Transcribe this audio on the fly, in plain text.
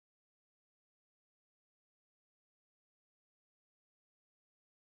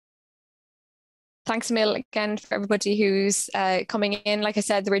thanks a mil again for everybody who's coming in. Like I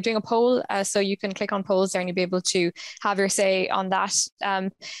said, we're doing a poll, so you can click on polls there and you'll be able to have your say on that.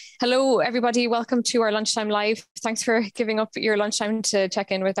 Hello, everybody. Welcome to our Lunchtime Live. Thanks for giving up your lunchtime to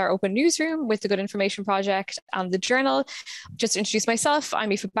check in with our open newsroom, with the Good Information Project and The Journal. Just to introduce myself,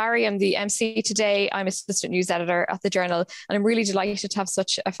 I'm Aoife Barry. I'm the MC today. I'm Assistant News Editor at The Journal, and I'm really delighted to have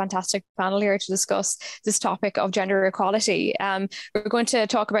such a fantastic panel here to discuss this topic of gender equality. We're going to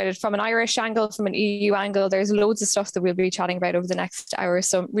talk about it from an Irish angle, from an EU angle. There's loads of stuff that we'll be chatting about over the next hour,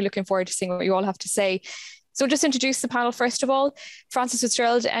 so we're looking forward to seeing what you all have to say. So just introduce the panel first of all. Frances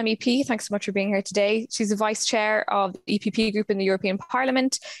Fitzgerald, MEP, thanks so much for being here today. She's the Vice Chair of the EPP Group in the European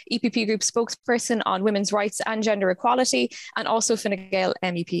Parliament, EPP Group spokesperson on women's rights and gender equality, and also Fine Gael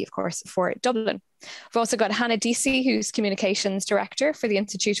MEP, of course, for Dublin. We've also got Hannah Deasy, who's Communications Director for the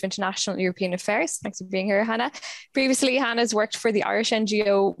Institute of International and European Affairs. Thanks for being here, Hannah. Previously, Hannah's worked for the Irish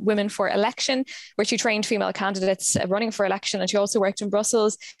NGO Women for Election, where she trained female candidates running for election, and she also worked in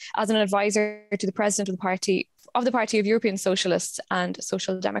Brussels as an advisor to the President of the Party of European Socialists and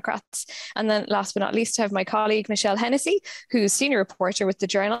Social Democrats. And then last but not least, I have my colleague, Michelle Hennessy, who's senior reporter with The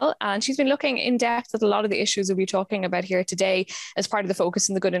Journal. And she's been looking in depth at a lot of the issues we'll be talking about here today as part of the Focus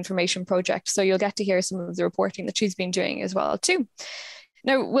on the Good Information Project. So you'll get to hear some of the reporting that she's been doing as well too.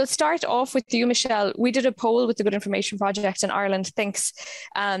 Now, we'll start off with you, Michelle. We did a poll with the Good Information Project and Ireland Thinks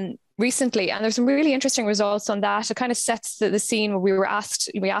recently, and there's some really interesting results on that. It kind of sets the scene where we asked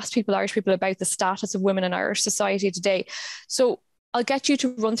Irish people about the status of women in Irish society today. So I'll get you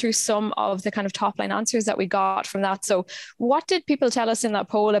to run through some of the kind of top line answers that we got from that. So what did people tell us in that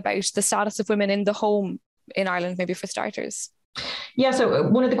poll about the status of women in the home in Ireland, maybe for starters? Yeah, so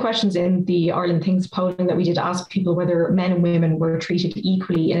one of the questions in the Ireland Thinks polling that we did ask people whether men and women were treated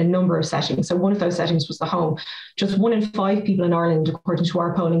equally in a number of settings. So one of those settings was the home. Just 1 in 5 people in Ireland, according to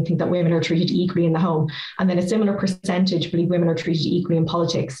our polling, think that women are treated equally in the home. And then a similar percentage believe women are treated equally in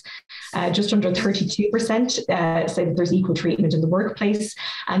politics. Just under 32% say that there's equal treatment in the workplace.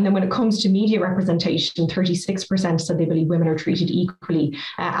 And then when it comes to media representation, 36% said they believe women are treated equally.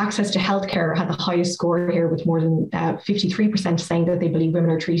 Access to healthcare had the highest score here, with more than 53% saying that they believe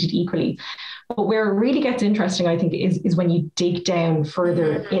women are treated equally. But where it really gets interesting, I think, is when you dig down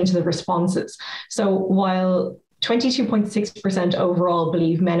further into the responses. So while 22.6% overall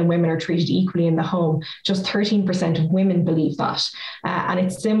believe men and women are treated equally in the home, just 13% of women believe that. And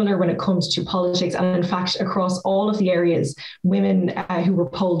it's similar when it comes to politics. And in fact, across all of the areas, women who were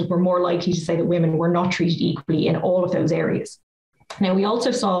polled were more likely to say that women were not treated equally in all of those areas. Now, we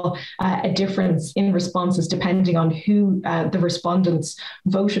also saw a difference in responses depending on who the respondents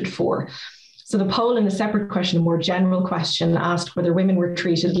voted for. So the poll in the separate question, a more general question, asked whether women were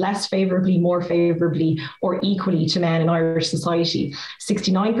treated less favourably, more favourably, or equally to men in Irish society.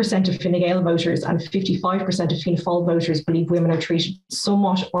 69% of Fine Gael voters and 55% of Fianna Fáil voters believe women are treated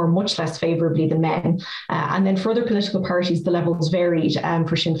somewhat or much less favourably than men. And then for other political parties, the levels varied.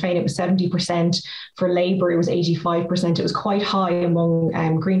 For Sinn Féin, it was 70%. For Labour, it was 85%. It was quite high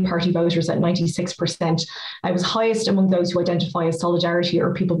among Green Party voters at 96%. It was highest among those who identify as Solidarity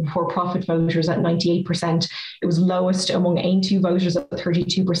or People Before Profit voters at 98%. It was lowest among Aontú voters at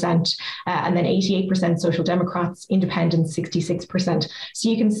 32%, and then 88% Social Democrats, Independents 66%. So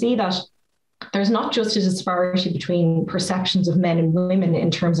you can see that there's not just a disparity between perceptions of men and women in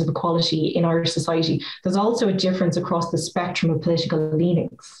terms of equality in Irish society. There's also a difference across the spectrum of political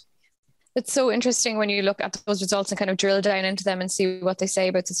leanings. It's so interesting when you look at those results and kind of drill down into them and see what they say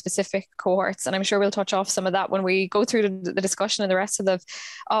about the specific cohorts. And I'm sure we'll touch off some of that when we go through the discussion and the rest of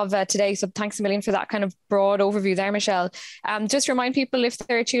today. So thanks a million for that kind of broad overview there, Michelle. Just remind people, if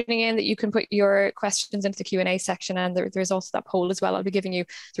they're tuning in, that you can put your questions into the Q&A section, and there's also that poll as well. I'll be giving you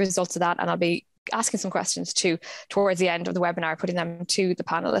the results of that, and I'll be asking some questions too towards the end of the webinar, putting them to the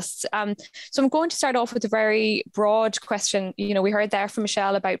panelists. So I'm going to start off with a very broad question. You know, we heard there from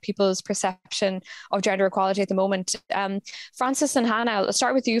Michelle about people's perception of gender equality at the moment. Frances and Hannah, I'll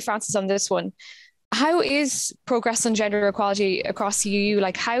start with you, Frances, on this one. How is progress on gender equality across the EU?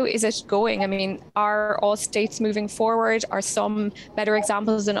 Like, how is it going? I mean, are all states moving forward? Are some better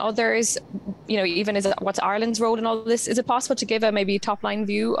examples than others? You know, even what's Ireland's role in all this? Is it possible to give a maybe top line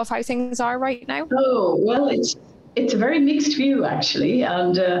view of how things are right now? Oh, well, It's a very mixed view, actually.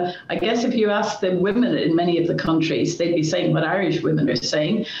 And I guess if you ask the women in many of the countries, they'd be saying what Irish women are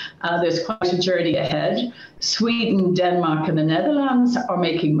saying. There's quite a journey ahead. Sweden, Denmark, and the Netherlands are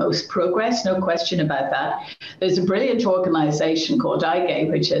making most progress, no question about that. There's a brilliant organisation called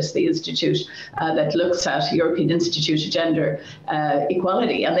IGE, which is the institute that looks at European Institute of Gender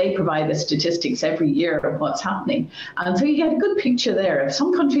Equality, and they provide the statistics every year of what's happening. And so you get a good picture there.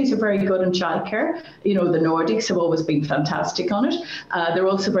 Some countries are very good on childcare. You know, the Nordics have always been fantastic on it. They're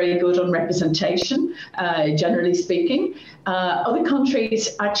also very good on representation, generally speaking. Other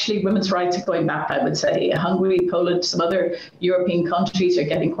countries, actually, women's rights are going back, I would say. Hungary, Poland, some other European countries are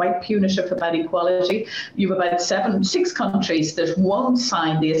getting quite punitive about equality. You have about 6 countries that won't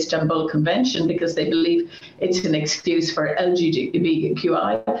sign the Istanbul Convention because they believe it's an excuse for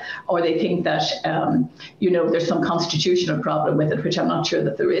LGBTQI, or they think that, there's some constitutional problem with it, which I'm not sure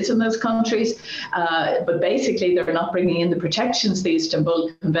that there is in those countries. But basically, they're not bringing in the protections the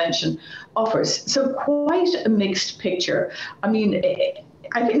Istanbul Convention offers. So quite a mixed picture. I mean,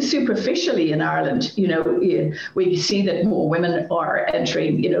 I think superficially in Ireland, we see that more women are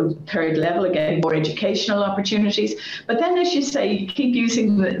entering, third level and getting more educational opportunities. But then, as you say, you keep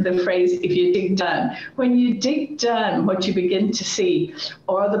using the phrase, if you dig down. When you dig down, what you begin to see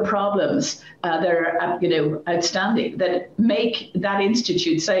are the problems that are, outstanding, that make that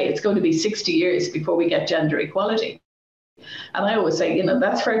institute say it's going to be 60 years before we get gender equality. And I always say,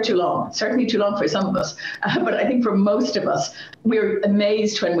 that's far too long, certainly too long for some of us. But I think for most of us, we're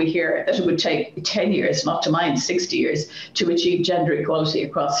amazed when we hear that it would take 10 years, not to mind 60 years, to achieve gender equality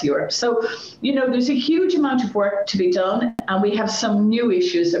across Europe. So, there's a huge amount of work to be done. And we have some new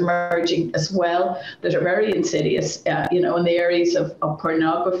issues emerging as well that are very insidious, in the areas of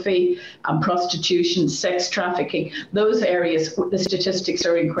pornography, prostitution, sex trafficking. Those areas, the statistics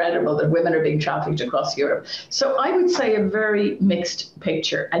are incredible that women are being trafficked across Europe. So I would say a very mixed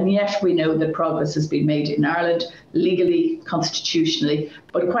picture. And yet we know that progress has been made in Ireland, legally, constitutionally,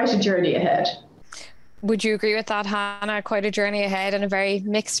 but quite a journey ahead. Would you agree with that, Hannah? Quite a journey ahead and a very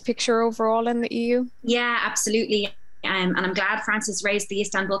mixed picture overall in the EU? Yeah, absolutely. And I'm glad Francis raised the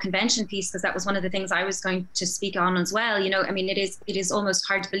Istanbul Convention piece, because that was one of the things I was going to speak on as well. It is almost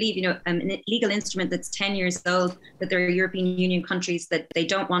hard to believe, a legal instrument that's 10 years old, that there are European Union countries that they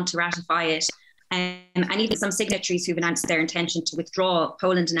don't want to ratify it. And even some signatories who've announced their intention to withdraw.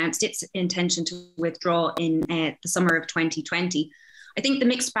 Poland announced its intention to withdraw in the summer of 2020. I think the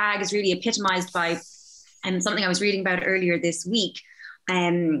mixed bag is really epitomised by something I was reading about earlier this week.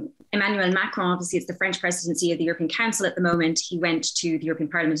 Emmanuel Macron, obviously, it's the French presidency of the European Council at the moment. He went to the European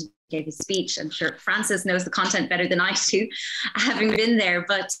Parliament and gave his speech. I'm sure Francis knows the content better than I do, having been there.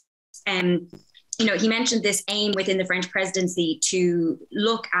 But he mentioned this aim within the French presidency to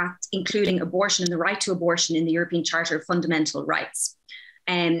look at including abortion and the right to abortion in the European Charter of Fundamental Rights.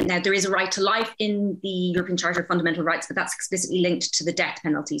 Now, there is a right to life in the European Charter of Fundamental Rights, but that's explicitly linked to the death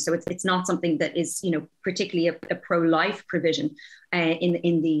penalty. So it's not something that is, particularly a pro-life provision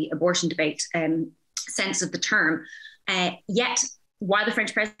in the abortion debate sense of the term. Yet, while the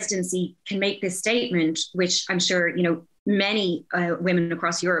French presidency can make this statement, which I'm sure, many women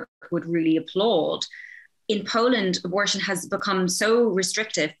across Europe would really applaud, in Poland, abortion has become so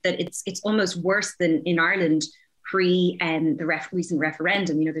restrictive that it's almost worse than in Ireland pre the recent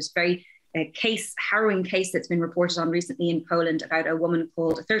referendum. There's a very harrowing case that's been reported on recently in Poland about a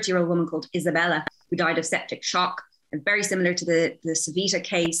 30-year-old woman called Isabella, who died of septic shock. And very similar to the Savita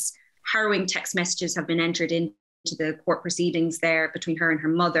case, harrowing text messages have been entered into the court proceedings there between her and her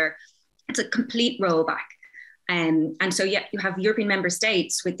mother. It's a complete rollback. And so, you have European member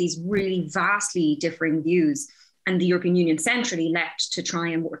states with these really vastly differing views, and the European Union centrally left to try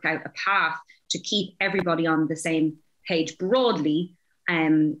and work out a path to keep everybody on the same page broadly,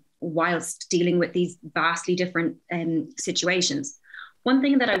 whilst dealing with these vastly different situations. One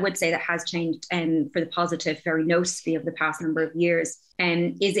thing that I would say that has changed for the positive very noticeably over the past number of years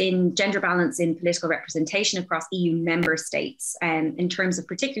is in gender balance in political representation across EU member states, in terms of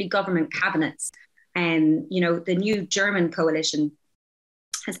particularly government cabinets. The new German coalition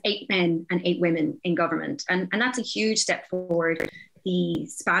has 8 men and 8 women in government. And that's a huge step forward. The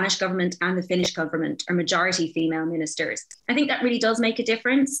Spanish government and the Finnish government are majority female ministers. I think that really does make a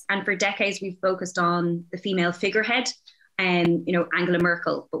difference. And for decades, we've focused on the female figurehead, Angela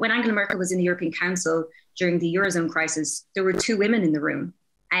Merkel. But when Angela Merkel was in the European Council during the Eurozone crisis, there were 2 women in the room.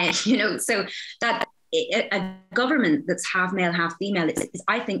 So that a government that's half male, half female is,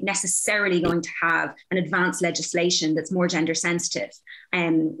 I think, necessarily going to have an advanced legislation that's more gender sensitive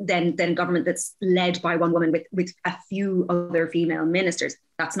than a government that's led by one woman with a few other female ministers.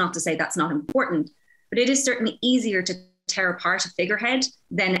 That's not to say that's not important, but it is certainly easier to tear apart a figurehead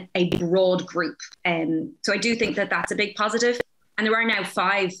than a broad group. So I do think that that's a big positive. And there are now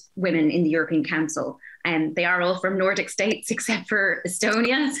 5 women in the European Council, and they are all from Nordic states except for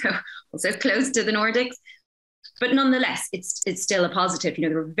Estonia, so also close to the Nordics. But nonetheless, it's still a positive. You know,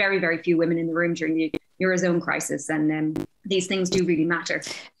 there were very, very few women in the room during the Eurozone crisis, and these things do really matter.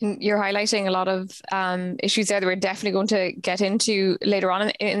 You're highlighting a lot of issues there that we're definitely going to get into later on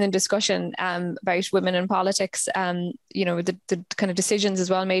in the discussion about women in politics, you know, the kind of decisions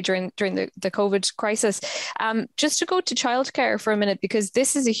as well made during the COVID crisis. Just to go to childcare for a minute, because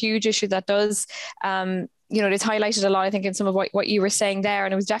this is a huge issue that does you know, it's highlighted a lot, I think, in some of what you were saying there.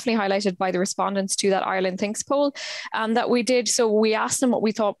 And it was definitely highlighted by the respondents to that Ireland Thinks poll that we did. So we asked them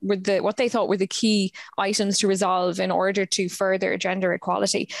what they thought were the key items to resolve in order to further gender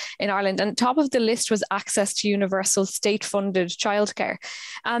equality in Ireland. And top of the list was access to universal state-funded childcare.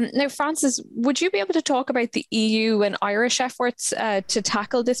 Now, Frances, would you be able to talk about the EU and Irish efforts to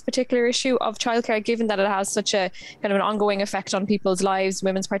tackle this particular issue of childcare, given that it has such a kind of an ongoing effect on people's lives,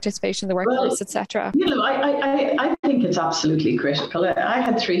 women's participation in the workplace, etc.? You know, I think it's absolutely critical. I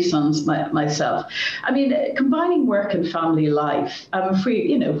had 3 sons myself. I mean, combining work and family life,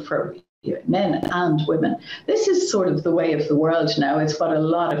 for men and women, this is sort of the way of the world now. It's what a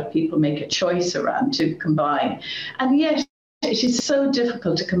lot of people make a choice around, to combine. And yet, it is so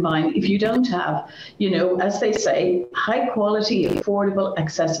difficult to combine if you don't have, you know, as they say, high quality, affordable,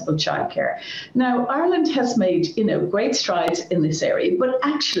 accessible childcare. Now, Ireland has made, you know, great strides in this area, but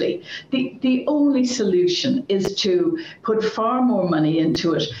actually the only solution is to put far more money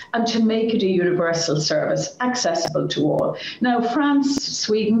into it and to make it a universal service accessible to all. Now, France,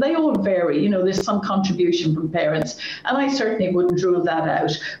 Sweden, they all vary. You know, there's some contribution from parents, and I certainly wouldn't rule that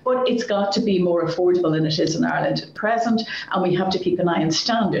out, but it's got to be more affordable than it is in Ireland at present. And we have to keep an eye on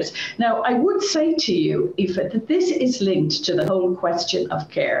standards. Now, I would say to you, Aoife, that this is linked to the whole question of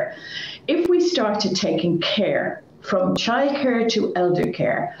care. If we started taking care from childcare to elder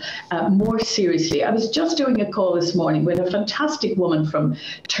care more seriously. I was just doing a call this morning with a fantastic woman from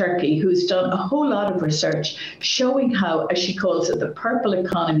Turkey who's done a whole lot of research showing how, as she calls it, the purple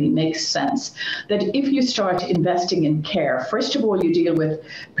economy makes sense. That if you start investing in care, first of all, you deal with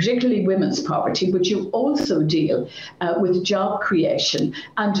particularly women's poverty, but you also deal with job creation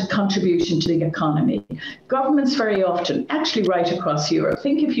and contribution to the economy. Governments very often, actually right across Europe,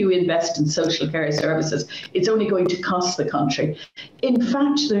 think if you invest in social care services, it's only going to cost the country. In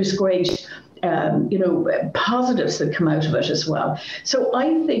fact, there's great positives that come out of it as well. So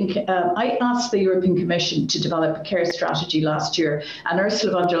I think I asked the European Commission to develop a care strategy last year, and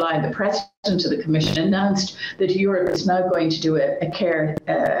Ursula von der Leyen, the president of the Commission, announced that Europe is now going to do a care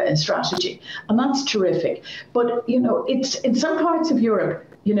strategy, and that's terrific. But you know, it's in some parts of Europe,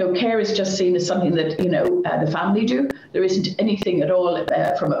 you know, care is just seen as something that, you know, the family do. There isn't anything at all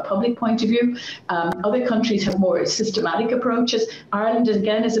from a public point of view. Other countries have more systematic approaches. Ireland,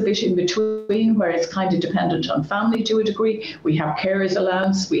 again, is a bit in between, where it's kind of dependent on family to a degree. We have carers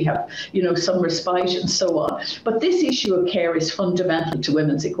allowance, we have, you know, some respite and so on. But this issue of care is fundamental to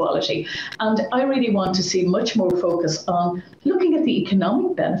women's equality. And I really want to see much more focus on looking at the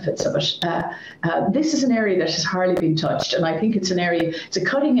economic benefits of it. This is an area that has hardly been touched. And I think it's a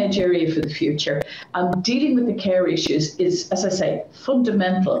cutting edge area for the future. And dealing with the care issues is, as I say,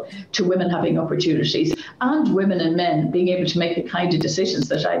 fundamental to women having opportunities and women and men being able to make the kind of decisions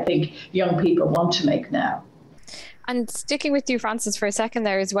that I think young people want to make now. And sticking with you, Frances, for a second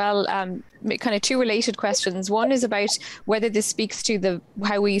there as well, kind of 2 related questions. One is about whether this speaks to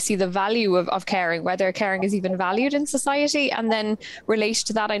how we see the value of caring, whether caring is even valued in society. And then related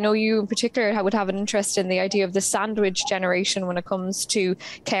to that, I know you in particular would have an interest in the idea of the sandwich generation when it comes to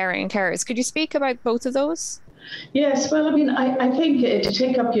caring and carers. Could you speak about both of those? Yes, well, I mean, I think to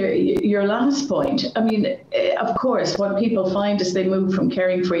take up your last point, I mean, of course, what people find is they move from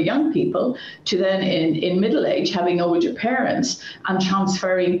caring for young people to then in middle age having older parents and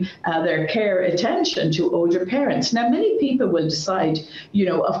transferring their care attention to older parents. Now, many people will decide, you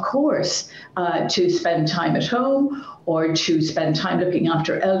know, of course, to spend time at home or to spend time looking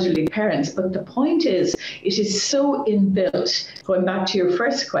after elderly parents. But the point is, it is so inbuilt, going back to your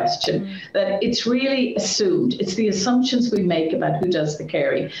first question, that it's really assumed. It's the assumptions we make about who does the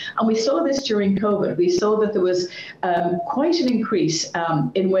caring. And we saw this during COVID. We saw that there was quite an increase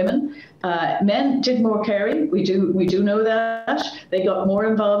in women. Men did more caring. We do know that. They got more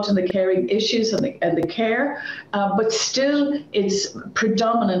involved in the caring issues and the care, but still it's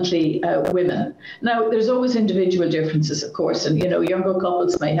predominantly women. Now, there's always individual differences. differences, of course, and younger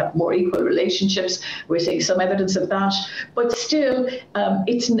couples may have more equal relationships. We're seeing some evidence of that, but still,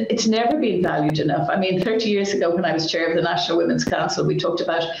 it's never been valued enough. I mean, 30 years ago, when I was chair of the National Women's Council, we talked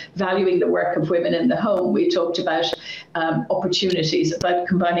about valuing the work of women in the home. We talked about opportunities, about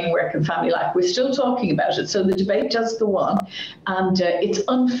combining work and family life. We're still talking about it, so the debate does go on, and it's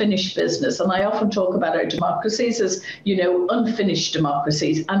unfinished business. And I often talk about our democracies as, unfinished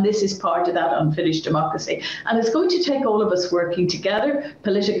democracies, and this is part of that unfinished democracy. And it's going to take all of us working together,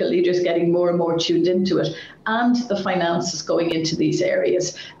 political leaders getting more and more tuned into it, and the finances going into these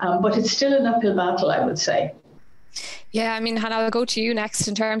areas. But it's still an uphill battle, I would say. Yeah, I mean, Hannah, I'll go to you next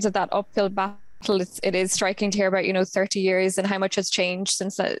in terms of that uphill battle. It is striking to hear about 30 years and how much has changed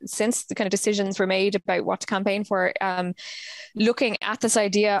since the kind of decisions were made about what to campaign for. Looking at this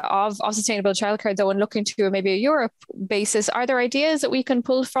idea of sustainable childcare, though, and looking to maybe a Europe basis, are there ideas that we can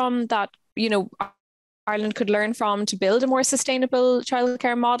pull from that Ireland could learn from to build a more sustainable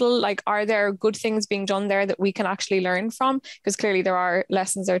childcare model? Like, are there good things being done there that we can actually learn from? Because clearly there are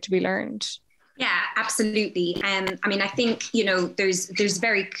lessons there to be learned. Yeah, absolutely. I mean, I think, there's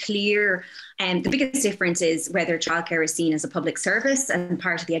very clear, the biggest difference is whether childcare is seen as a public service and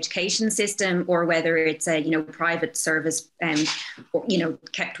part of the education system, or whether it's a, private service,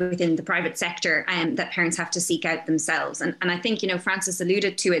 kept within the private sector, that parents have to seek out themselves. And I think, Francis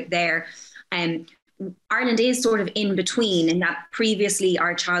alluded to it there. Ireland is sort of in between, in that previously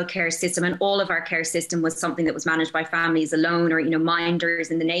our childcare system and all of our care system was something that was managed by families alone, or minders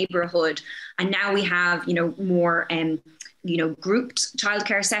in the neighbourhood. And now we have, more, grouped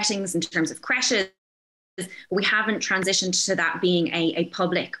childcare settings in terms of creches. We haven't transitioned to that being a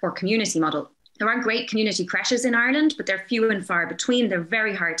public or community model. There are great community creches in Ireland, but they're few and far between. They're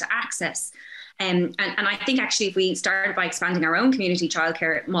very hard to access. And I think actually if we started by expanding our own community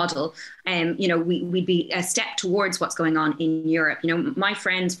childcare model, we'd be a step towards what's going on in Europe. My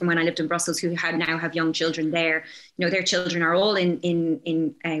friends from when I lived in Brussels who now have young children there, their children are all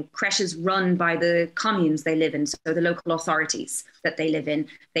in creches run by the communes they live in, so the local authorities that they live in.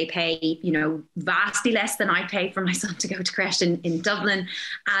 They pay, vastly less than I pay for my son to go to creche in Dublin.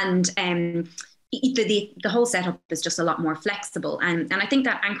 And the whole setup is just a lot more flexible. And I think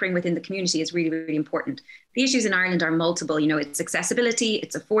that anchoring within the community is really, really important. The issues in Ireland are multiple. It's accessibility,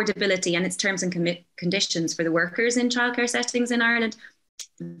 it's affordability, and it's terms and conditions for the workers in childcare settings in Ireland.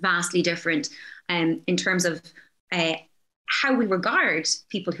 Vastly different in terms of how we regard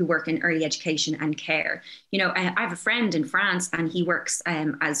people who work in early education and care. I have a friend in France, and he works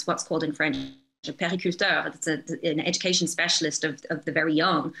as what's called in French a périculteur. It's an education specialist of the very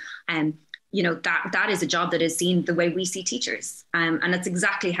young. That is a job that is seen the way we see teachers. And that's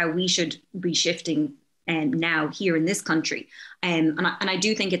exactly how we should be shifting now here in this country. And I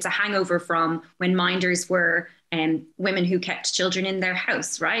do think it's a hangover from when minders were women who kept children in their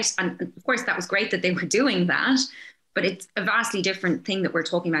house, right? And of course, that was great that they were doing that, but it's a vastly different thing that we're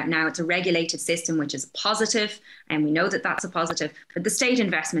talking about now. It's a regulated system, which is positive, and we know that that's a positive, but the state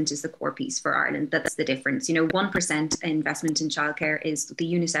investment is the core piece for Ireland. That's the difference. 1% investment in childcare is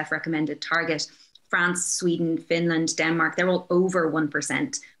the UNICEF recommended target. France, Sweden, Finland, Denmark, they're all over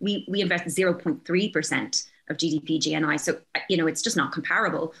 1%. We invest 0.3% of GDP GNI. So, it's just not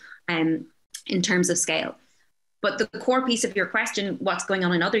comparable in terms of scale. But the core piece of your question, what's going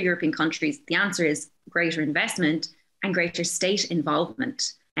on in other European countries, the answer is greater investment and greater state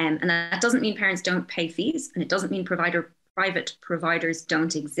involvement. And that doesn't mean parents don't pay fees, and it doesn't mean private providers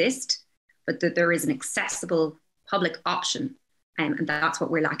don't exist, but that there is an accessible public option. And that's what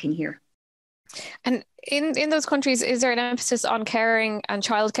we're lacking here. And in those countries, is there an emphasis on caring and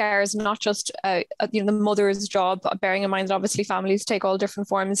childcare is not just the mother's job, bearing in mind that obviously families take all different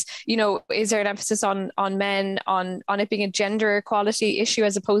forms? Is there an emphasis on men, on it being a gender equality issue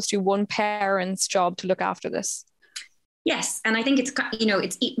as opposed to one parent's job to look after this? Yes, and I think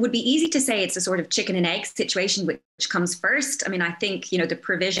it would be easy to say it's a sort of chicken and egg situation, which comes first. I mean, I think the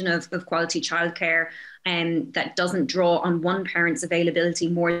provision of quality childcare that doesn't draw on one parent's availability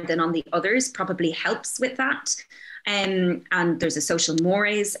more than on the others probably helps with that. And there's a social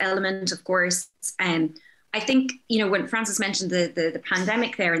mores element, of course. I think when Francis mentioned the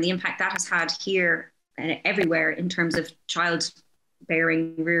pandemic there and the impact that has had here everywhere in terms of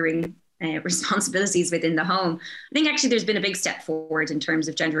childbearing, rearing. Responsibilities within the home. I think actually there's been a big step forward in terms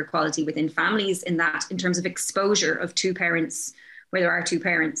of gender equality within families, in terms of exposure of two parents, where there are two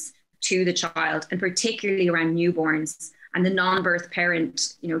parents, to the child, and particularly around newborns and the non-birth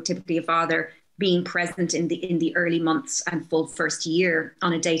parent, typically a father, being present in the early months and full first year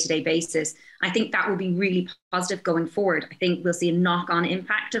on a day-to-day basis. I think that will be really positive going forward. I think we'll see a knock-on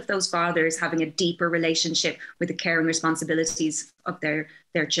impact of those fathers having a deeper relationship with the care and responsibilities of their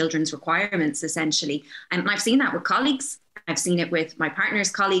children's requirements, essentially. And I've seen that with colleagues. I've seen it with my partner's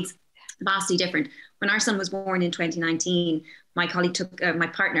colleagues, vastly different. When our son was born in 2019, my colleague my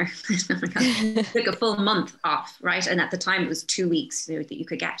partner took a full month off, right? And at the time it was 2 weeks that you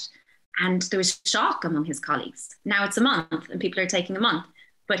could get. And there was shock among his colleagues. Now it's a month and people are taking a month.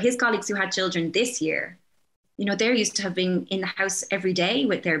 But his colleagues who had children this year, they're used to have been in the house every day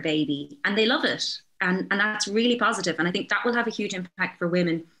with their baby and they love it. And that's really positive. And I think that will have a huge impact for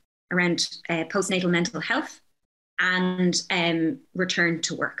women around postnatal mental health and return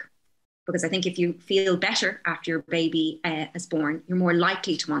to work. Because I think if you feel better after your baby is born, you're more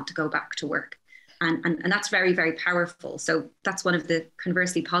likely to want to go back to work. And that's very, very powerful. So that's one of the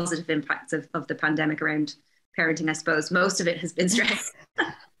conversely positive impacts of the pandemic around parenting, I suppose. Most of it has been stress.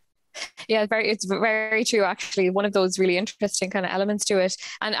 Yeah, it's very true, actually. One of those really interesting kind of elements to it.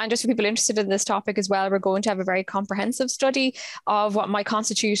 And just for people interested in this topic as well, we're going to have a very comprehensive study of what might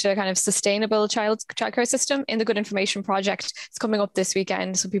constitute a kind of sustainable childcare system in the Good Information Project. It's coming up this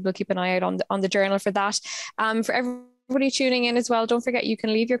weekend, so people keep an eye out on the journal for that. For everybody tuning in as well, don't forget you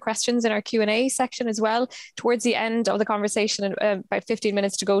can leave your questions in our Q&A section as well. Towards the end of the conversation, about 15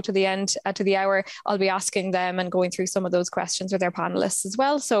 minutes to go to the end, to the hour, I'll be asking them and going through some of those questions with their panelists as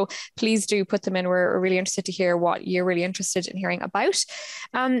well. So please do put them in. We're really interested to hear what you're really interested in hearing about.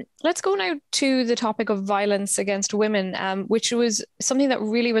 Let's go now to the topic of violence against women, which was something that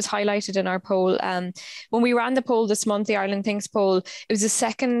really was highlighted in our poll. When we ran the poll this month, the Ireland Thinks poll, it was the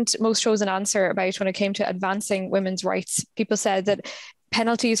second most chosen answer about when it came to advancing women's rights. People said that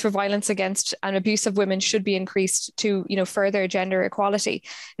penalties for violence against and abuse of women should be increased to, further gender equality.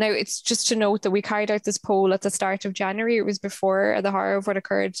 Now, it's just to note that we carried out this poll at the start of January. It was before the horror of what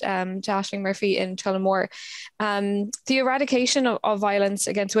occurred to Aisling Murphy in Tullamore. The eradication of violence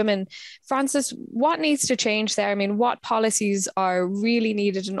against women. Frances, what needs to change there? I mean, what policies are really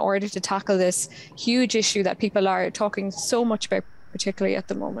needed in order to tackle this huge issue that people are talking so much about, particularly at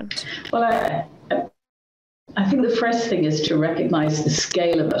the moment? Well, I think the first thing is to recognise the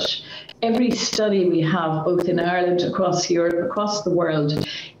scale of it. Every study we have, both in Ireland, across Europe, across the world,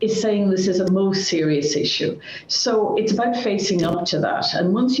 is saying this is a most serious issue. So it's about facing up to that.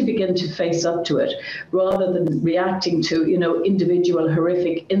 And once you begin to face up to it, rather than reacting to, individual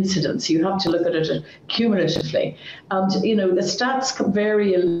horrific incidents, you have to look at it cumulatively. And, the stats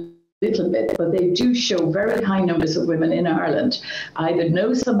vary a little bit, but they do show very high numbers of women in Ireland either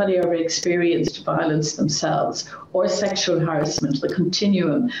know somebody or experienced violence themselves or sexual harassment, the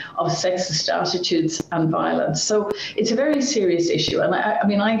continuum of sexist attitudes and violence. So it's a very serious issue. And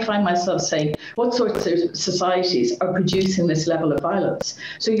I find myself saying, what sorts of societies are producing this level of violence?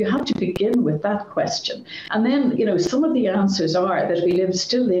 So you have to begin with that question. And then, some of the answers are that we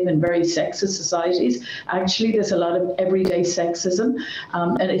still live in very sexist societies. Actually, there's a lot of everyday sexism.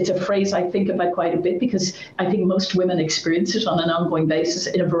 And it's a phrase I think about quite a bit because I think most women experience it on an ongoing basis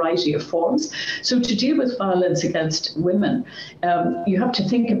in a variety of forms. So to deal with violence against women, you have to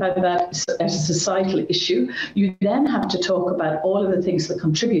think about that as a societal issue. You then have to talk about all of the things that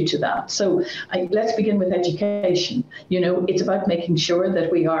contribute to that. So let's begin with education. It's about making sure that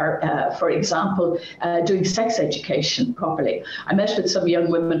we are, for example, doing sex education properly. I met with some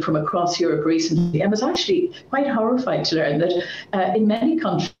young women from across Europe recently and was actually quite horrified to learn that in many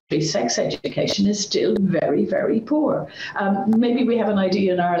countries, sex education is still very, very poor. Maybe we have an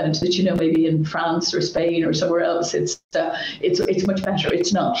idea in Ireland that, maybe in France or Spain or somewhere else, it's much better.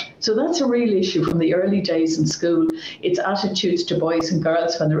 It's not. So that's a real issue from the early days in school. It's attitudes to boys and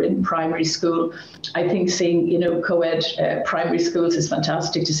girls when they're in primary school. I think seeing, co-ed primary schools is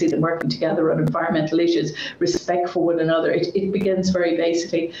fantastic to see them working together on environmental issues, respect for one another. It begins very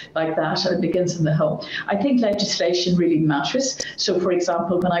basically like that, and it begins in the home. I think legislation really matters. So, for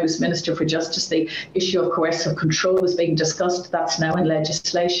example, when I was Minister for Justice, the issue of coercive control was being discussed. That's now in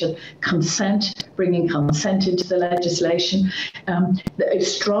legislation. Consent, bringing consent into the legislation.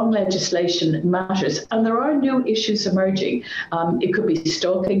 Strong legislation matters. And there are new issues emerging. It could be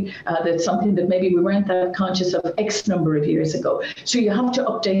stalking. That's something that maybe we weren't that conscious of X number of years ago. So you have to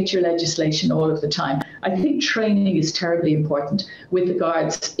update your legislation all of the time. I think training is terribly important with the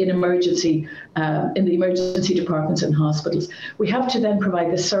guards in emergency, in the emergency departments and hospitals. We have to then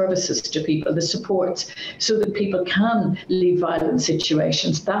provide the services to people, the supports, so that people can leave violent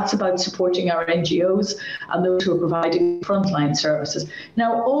situations. That's about supporting our NGOs and those who are providing frontline services.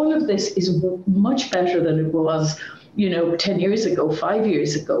 Now, all of this is much better than it was 10 years ago, 5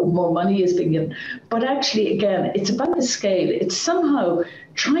 years ago, more money is being given. But actually, again, it's about the scale. It's somehow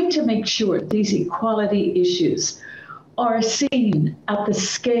trying to make sure these equality issues are seen at the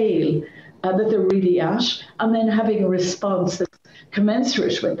scale that they're really at, and then having a response that's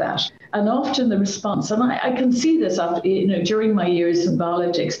commensurate with that. And often the response, and I can see this after, during my years in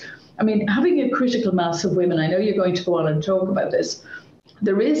politics, I mean, having a critical mass of women, I know you're going to go on and talk about this,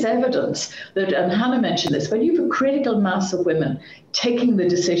 there is evidence that, and Hannah mentioned this, when you have a critical mass of women taking the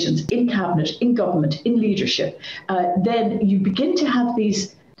decisions in cabinet, in government, in leadership, then you begin to have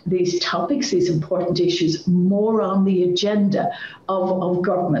these topics, these important issues, more on the agenda of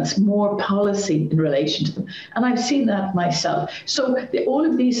governments, more policy in relation to them. And I've seen that myself. So all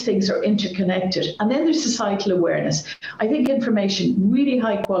of these things are interconnected. And then there's societal awareness. I think information, really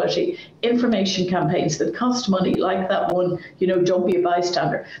high quality information campaigns that cost money, like that one, don't be a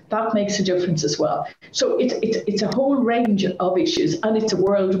bystander, that makes a difference as well. So it's a whole range of issues, and it's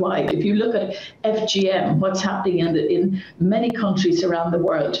worldwide. If you look at FGM, what's happening in many countries around the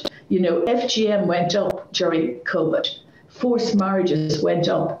world, FGM went up during COVID. Forced marriages went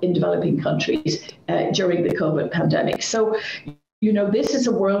up in developing countries during the COVID pandemic. So, this is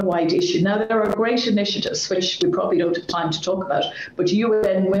a worldwide issue. Now, there are great initiatives, which we probably don't have time to talk about, but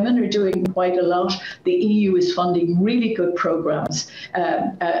UN Women are doing quite a lot. The EU is funding really good programs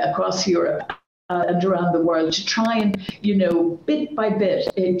across Europe and around the world to try and, bit by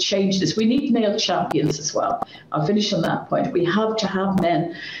bit, change this. We need male champions as well. I'll finish on that point. We have to have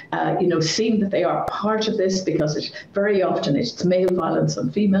men, seeing that they are part of this, because very often it's male violence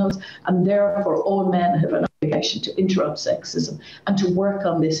on females, and therefore all men have an obligation to interrupt sexism and to work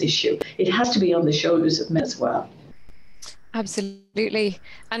on this issue. It has to be on the shoulders of men as well. Absolutely.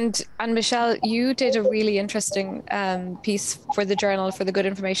 And Michelle, you did a really interesting piece for the Journal, for the Good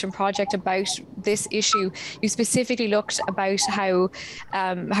Information Project, about this issue. You specifically looked about how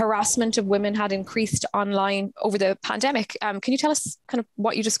harassment of women had increased online over the pandemic. Can you tell us kind of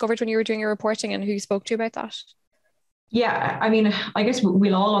what you discovered when you were doing your reporting and who you spoke to about that? Yeah, I mean, I guess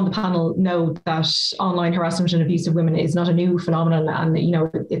we'll all on the panel know that online harassment and abuse of women is not a new phenomenon. And,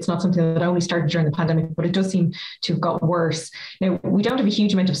 it's not something that only started during the pandemic, but it does seem to have got worse. Now, we don't have a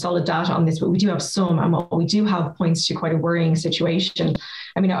huge amount of solid data on this, but we do have some, and what we do have points to quite a worrying situation.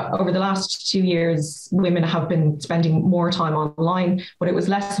 I mean, over the last 2 years, women have been spending more time online, but it was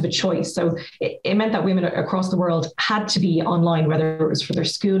less of a choice. So it meant that women across the world had to be online, whether it was for their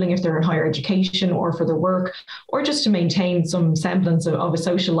schooling, if they're in higher education, or for their work, or just to maintain some semblance of a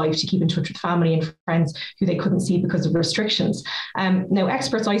social life, to keep in touch with family and friends who they couldn't see because of restrictions. Now,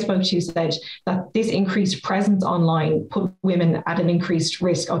 experts I spoke to said that this increased presence online put women at an increased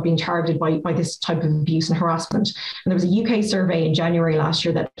risk of being targeted by this type of abuse and harassment. And there was a UK survey in January last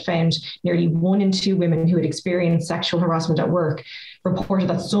year that found nearly 1 in 2 women who had experienced sexual harassment at work reported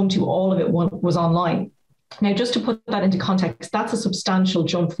that some to all of it was online. Now, just to put that into context, that's a substantial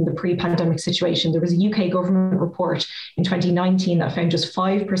jump from the pre-pandemic situation. There was a UK government report in 2019 that found just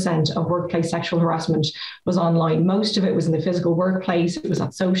 5% of workplace sexual harassment was online. Most of it was in the physical workplace. It was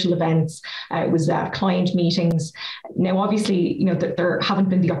at social events. It was at client meetings. Now, obviously, there haven't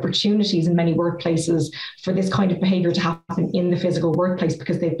been the opportunities in many workplaces for this kind of behaviour to happen in the physical workplace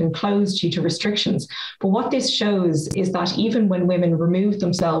because they've been closed due to restrictions. But what this shows is that even when women removed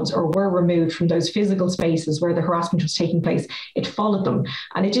themselves or were removed from those physical spaces where the harassment was taking place, it followed them.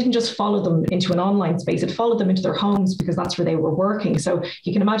 And it didn't just follow them into an online space, it followed them into their homes because that's where they were working. So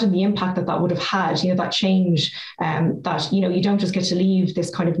you can imagine the impact that would have had, that change, that, you don't just get to leave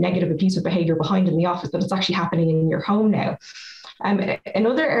this kind of negative abusive behavior behind in the office, that it's actually happening in your home now.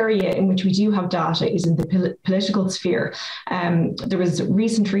 Another area in which we do have data is in the political sphere. There was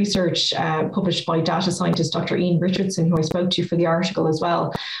recent research published by data scientist Dr. Ian Richardson, who I spoke to for the article as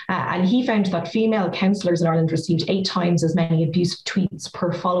well. And he found that female councillors in Ireland received 8 times as many abusive tweets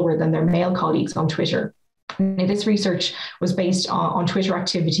per follower than their male colleagues on Twitter. Now, this research was based on Twitter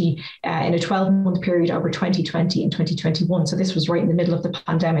activity in a 12-month period over 2020 and 2021. So this was right in the middle of the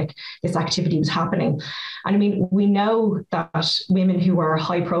pandemic. This activity was happening. And I mean, we know that women who are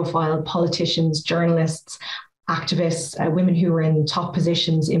high-profile politicians, journalists, activists, women who are in top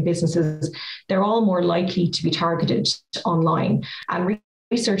positions in businesses, they're all more likely to be targeted online. And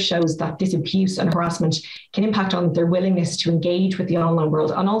research shows that this abuse and harassment can impact on their willingness to engage with the online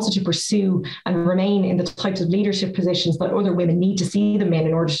world and also to pursue and remain in the types of leadership positions that other women need to see them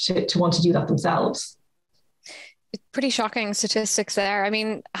in order to want to do that themselves. It's pretty shocking statistics there. I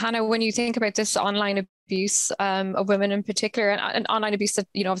mean, Hannah, when you think about this online abuse of women in particular, and online abuse that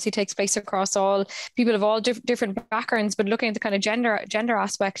obviously takes place across all people of all different backgrounds, but looking at the kind of gender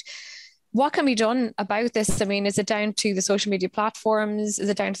aspect, What can be done about this? I mean, is it down to the social media platforms? Is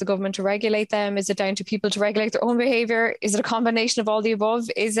it down to the government to regulate them? Is it down to people to regulate their own behaviour? Is it a combination of all the above?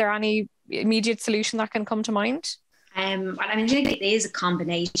 Is there any immediate solution that can come to mind? I mean, I think it is a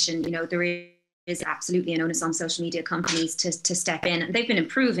combination. There is absolutely an onus on social media companies to step in. And they've been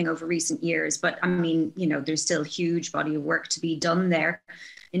improving over recent years, but I mean, there's still a huge body of work to be done there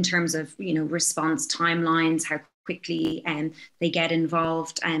in terms of, response timelines, how quickly they get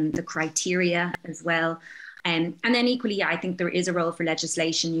involved, and the criteria as well. And then equally, I think there is a role for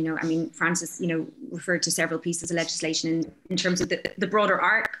legislation. I mean, Francis, referred to several pieces of legislation in terms of the broader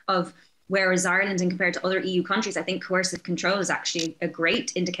arc of where is Ireland and compared to other EU countries. I think coercive control is actually a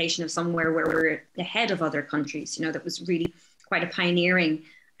great indication of somewhere where we're ahead of other countries. That was really quite a pioneering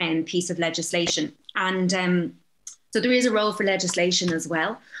piece of legislation. And so there is a role for legislation as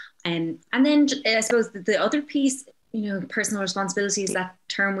well. And then I suppose the other piece, personal responsibility is that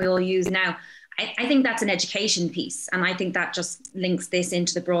term we all use now. I think that's an education piece. And I think that just links this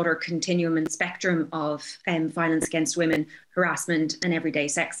into the broader continuum and spectrum of violence against women, harassment and everyday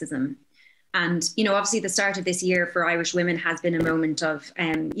sexism. And, obviously the start of this year for Irish women has been a moment of,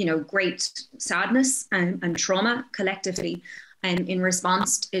 great sadness and trauma collectively in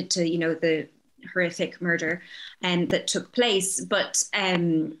response to the horrific murder that took place. But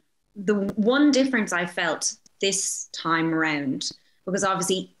the one difference I felt this time around, because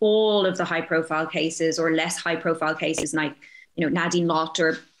obviously all of the high profile cases or less high profile cases like, Nadine Lott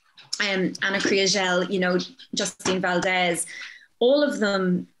or Anna Kriagel, Justine Valdez, all of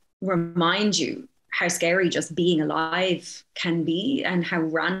them remind you how scary just being alive can be and how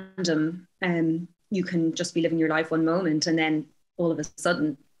random you can just be living your life one moment and then all of a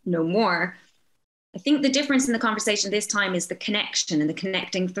sudden no more. I think the difference in the conversation this time is the connection and the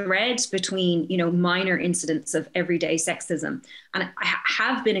connecting thread between, minor incidents of everyday sexism. And I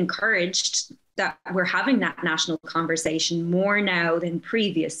have been encouraged that we're having that national conversation more now than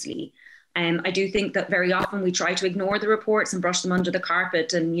previously. I do think that very often we try to ignore the reports and brush them under the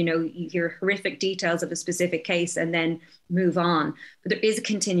carpet and, you hear horrific details of a specific case and then move on. But there is a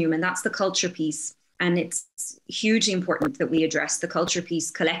continuum, and that's the culture piece. And it's hugely important that we address the culture piece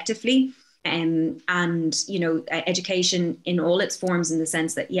collectively. And education in all its forms, in the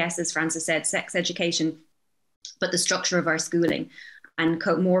sense that, yes, as Francis said, sex education, but the structure of our schooling and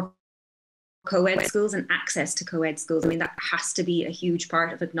more co-ed schools and access to co-ed schools. I mean, that has to be a huge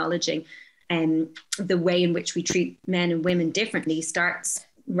part of acknowledging the way in which we treat men and women differently starts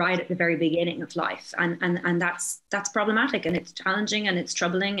right at the very beginning of life. And that's problematic, and it's challenging and it's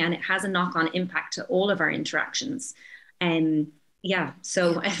troubling, and it has a knock-on impact to all of our interactions.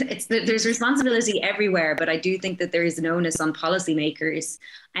 So there's responsibility everywhere, but I do think that there is an onus on policymakers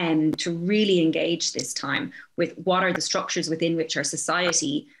to really engage this time with what are the structures within which our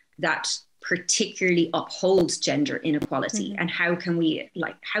society that particularly uphold gender inequality, and how can we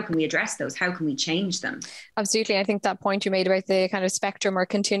address those? How can we change them? Absolutely. I think that point you made about the kind of spectrum or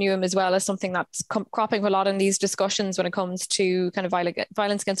continuum as well is something that's cropping a lot in these discussions when it comes to kind of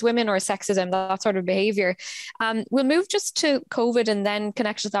violence against women or sexism, that sort of behaviour. We'll move just to COVID, and then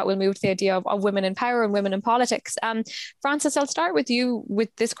connected to that, we'll move to the idea of women in power and women in politics. Francis, I'll start with you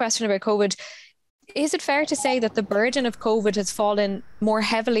with this question about COVID. Is it fair to say that the burden of COVID has fallen more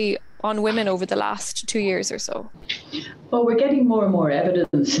heavily on women over the last 2 years or so? Well, we're getting more and more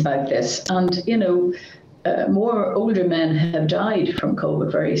evidence about this. And, more older men have died from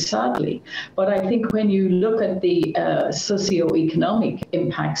COVID, very sadly. But I think when you look at the socioeconomic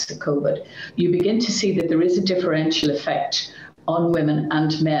impacts of COVID, you begin to see that there is a differential effect on women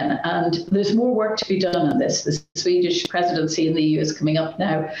and men. And there's more work to be done on this. The Swedish presidency in the EU is coming up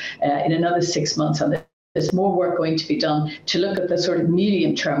now in another 6 months on this. There's more work going to be done to look at the sort of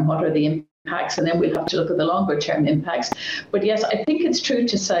medium term, what are the impacts, and then we'll have to look at the longer term impacts. But yes, I think it's true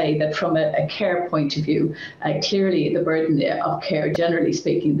to say that from a care point of view, clearly the burden of care, generally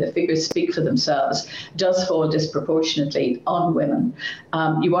speaking, the figures speak for themselves, does fall disproportionately on women.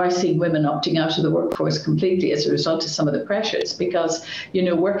 You are seeing women opting out of the workforce completely as a result of some of the pressures, because,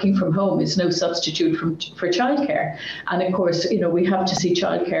 working from home is no substitute for childcare. And of course, we have to see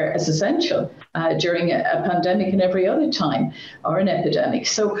childcare as essential during a pandemic and every other time, or an epidemic.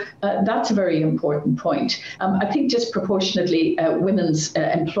 So that's a very important point. I think disproportionately women's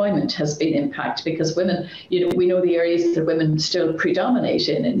employment has been impacted, because women, we know the areas that women still predominate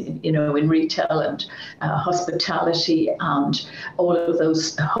in retail and hospitality and all of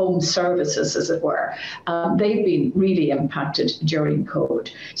those home services, as it were. They've been really impacted during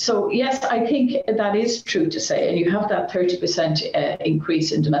COVID. So yes, I think that is true to say, and you have that 30%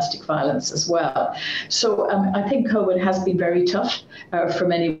 increase in domestic violence as well. well. So I think COVID has been very tough for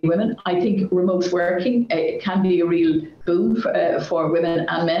many women. I think remote working can be a real boom for women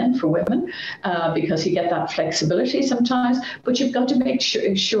and men, for women, because you get that flexibility sometimes, but you've got to make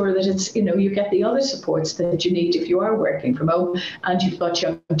sure that it's, you get the other supports that you need if you are working from home and you've got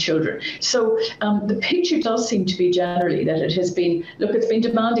young children. So the picture does seem to be generally that it has been, look, it's been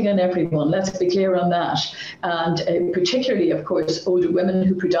demanding on everyone, let's be clear on that. And particularly, of course, older women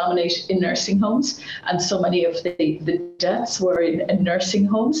who predominate in nursing homes, and so many of the deaths were in nursing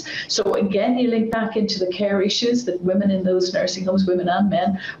homes. So again, you link back into the care issues that women in those nursing homes, women and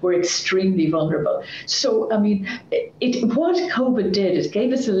men, were extremely vulnerable. So, I mean, what COVID did, it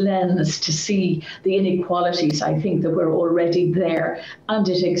gave us a lens to see the inequalities, I think, that were already there, and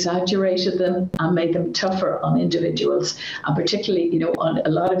it exaggerated them and made them tougher on individuals, and particularly, on a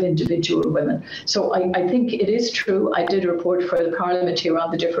lot of individual women. So I think it is true. I did a report for the Parliament here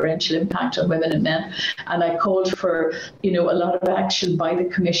on the differential impact on women and men, and I called for, a lot of action by the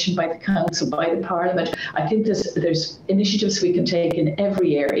Commission, by the Council, by the Parliament. I think there's initiatives we can take in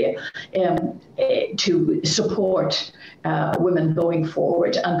every area to support women going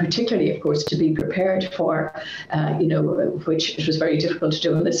forward, and particularly, of course, to be prepared for, which it was very difficult to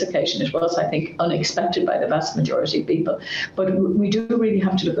do on this occasion. It was, I think, unexpected by the vast majority of people. But we do really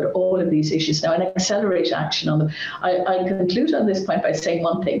have to look at all of these issues now and accelerate action on them. I'll conclude on this point by saying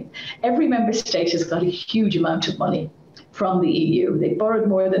one thing. Every member state has got a huge amount of money from the EU. They borrowed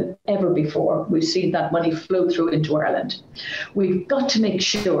more than ever before. We've seen that money flow through into Ireland. We've got to make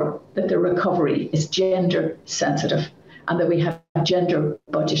sure that the recovery is gender sensitive and that we have gender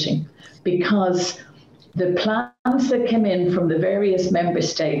budgeting, because the plans that came in from the various member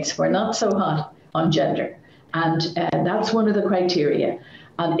states were not so hot on gender. And that's one of the criteria.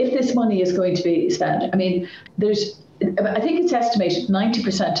 And if this money is going to be spent, I mean, I think it's estimated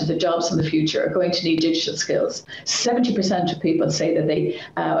 90% of the jobs in the future are going to need digital skills. 70% of people say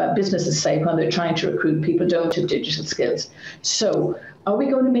that businesses say when they're trying to recruit, people don't have digital skills. So are we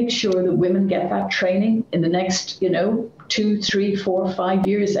going to make sure that women get that training in the next, 2, 3, 4, 5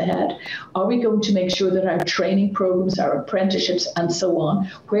 years ahead? Are we going to make sure that our training programs, our apprenticeships and so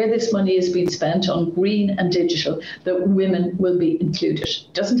on, where this money is being spent on green and digital, that women will be included?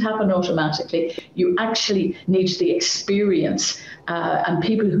 It doesn't happen automatically. You actually need the experience and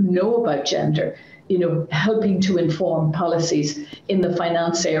people who know about gender, helping to inform policies in the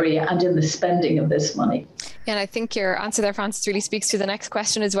finance area and in the spending of this money. And I think your answer there, Frances, really speaks to the next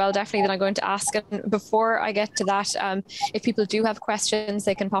question as well, definitely, that I'm going to ask. And before I get to that, if people do have questions,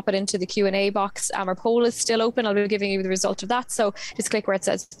 they can pop it into the Q&A box. Our poll is still open. I'll be giving you the result of that. So just click where it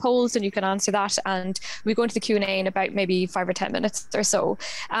says polls and you can answer that. And we go into the Q&A in about maybe 5 or 10 minutes or so.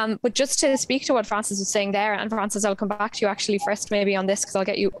 But just to speak to what Frances was saying there, and Frances, I'll come back to you actually first maybe on this, because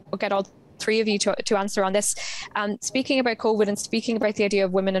I'll get all three of you to answer on this. Speaking about COVID and speaking about the idea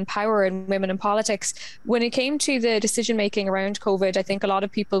of women in power and women in politics, when it came to the decision making around COVID, I think a lot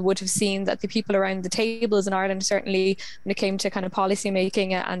of people would have seen that the people around the tables in Ireland, certainly when it came to kind of policy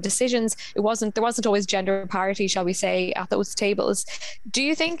making and decisions, there wasn't always gender parity, shall we say, at those tables. Do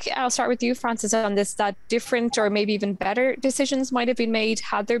you think, I'll start with you, Frances, on this, that different or maybe even better decisions might have been made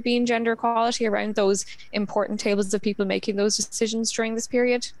had there been gender equality around those important tables of people making those decisions during this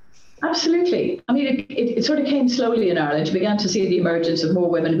period? Absolutely. I mean, it sort of came slowly in Ireland. You began to see the emergence of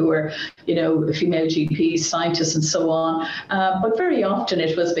more women who were, female GPs, scientists and so on. But very often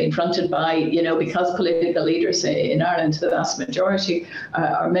it was being fronted by, because political leaders in Ireland, the vast majority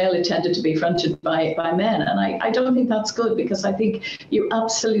are male, it tended to be fronted by men. And I don't think that's good, because I think you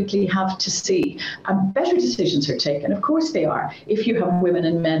absolutely have to see better decisions are taken. Of course they are, if you have women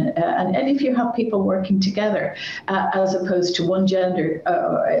and men and if you have people working together as opposed to one gender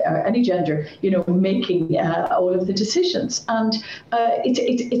any gender, making all of the decisions. And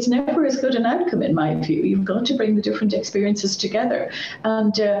it's never as good an outcome, in my view. You've got to bring the different experiences together.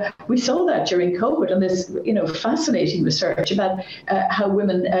 And we saw that during COVID, and this, fascinating research about how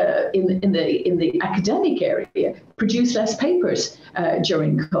women in the academic area produce less papers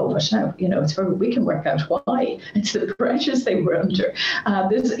during COVID. Now, we can work out why. It's the pressures they were under.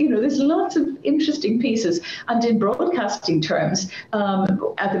 There's lots of interesting pieces. And in broadcasting terms,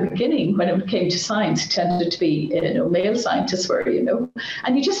 at the beginning, when it came to science, it tended to be, male scientists were,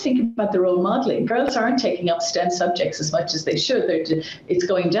 and you just think about the role modeling. Girls aren't taking up STEM subjects as much as they should. It's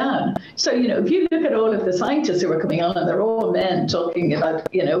going down. So, if you look at all of the scientists who are coming on, and they're all men talking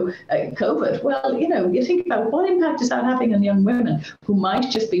about, COVID, well, you think about what impact is that having on young women who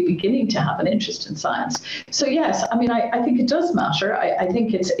might just be beginning to have an interest in science. So, yes, I mean, I think it does matter. I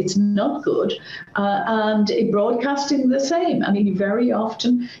think it's not good. And broadcasting the same. I mean, very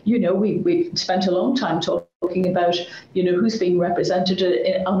often we've spent a long time talking about, who's being represented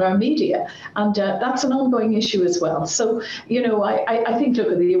on our media. And that's an ongoing issue as well. So, I think,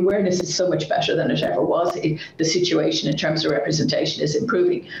 look, the awareness is so much better than it ever was. The situation in terms of representation is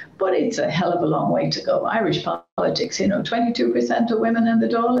improving, but it's a hell of a long way to go. Irish politics, 22% of women in the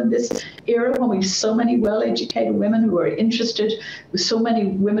Dáil in this era, when we've so many well-educated women who are interested, with so many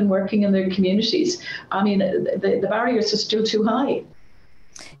women working in their communities. I mean, the barriers are still too high.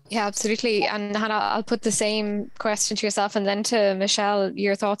 Yeah, absolutely. And Hannah, I'll put the same question to yourself and then to Michelle,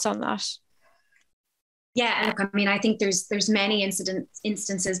 your thoughts on that. Yeah, look, I mean, I think there's many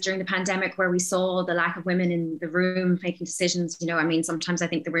instances during the pandemic where we saw the lack of women in the room making decisions. I mean, sometimes I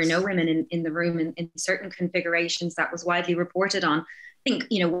think there were no women in the room in certain configurations that was widely reported on. I think,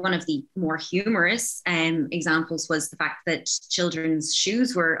 one of the more humorous examples was the fact that children's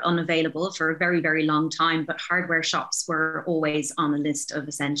shoes were unavailable for a very, very long time, but hardware shops were always on the list of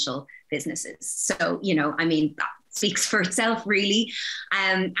essential businesses. So, I mean, that speaks for itself, really.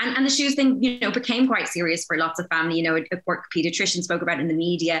 And the shoes thing, became quite serious for lots of family. A work pediatrician spoke about it in the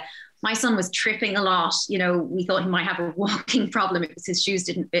media. My son was tripping a lot. We thought he might have a walking problem. It was his shoes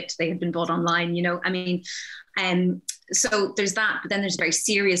didn't fit. They had been bought online, I mean, so there's that, but then there's a very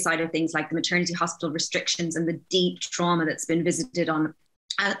serious side of things like the maternity hospital restrictions and the deep trauma that's been visited on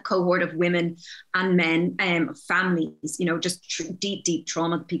a cohort of women and men, families, just deep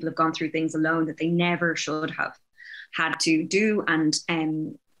trauma that people have gone through things alone that they never should have had to do. And,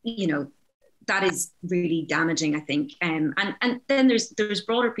 that is really damaging, I think. And then there's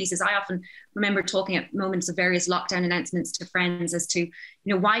broader pieces. I often remember talking at moments of various lockdown announcements to friends as to,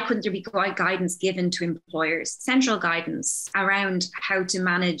 why couldn't there be guidance given to employers, central guidance around how to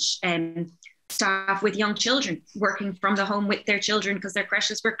manage staff with young children working from the home with their children because their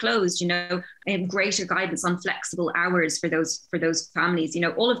creches were closed, and greater guidance on flexible hours for those families,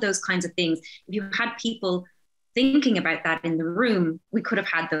 all of those kinds of things. If you had people thinking about that in the room, we could have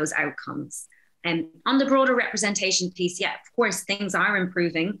had those outcomes. And on the broader representation piece, yeah, of course, things are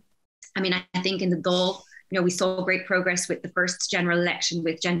improving. I mean, I think in the Dáil, we saw great progress with the first general election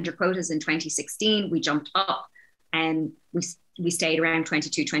with gender quotas in 2016. We jumped up and we stayed around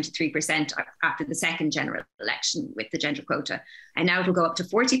 22-23% after the second general election with the gender quota. And now it'll go up to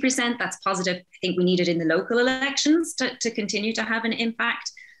 40%. That's positive. I think we need it in the local elections to continue to have an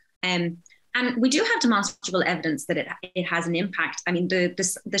impact. And we do have demonstrable evidence that it has an impact. I mean, the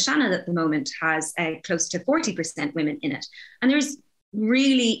Seanad at the moment has close to 40% women in it. And there's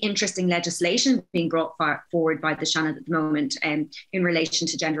really interesting legislation being brought forward by the Seanad at the moment in relation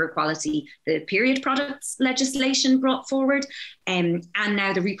to gender equality. The period products legislation brought forward, and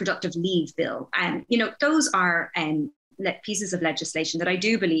now the reproductive leave bill. And, those are pieces of legislation that I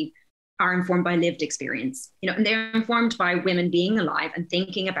do believe are informed by lived experience, and they're informed by women being alive and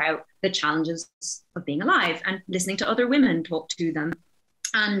thinking about the challenges of being alive and listening to other women talk to them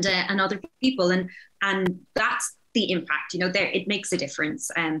and other people. And that's the impact, it makes a difference.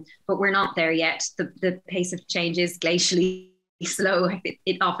 But we're not there yet. The pace of change is glacially slow.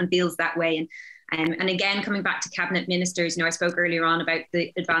 It often feels that way. And again, coming back to cabinet ministers, I spoke earlier on about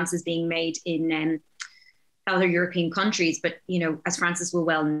the advances being made in other European countries, but as Frances will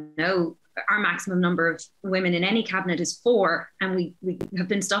well know, our maximum number of women in any cabinet is 4, and we have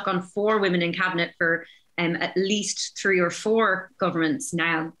been stuck on 4 women in cabinet for at least 3 or 4 governments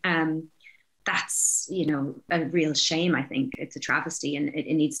now. That's a real shame. I think it's a travesty, and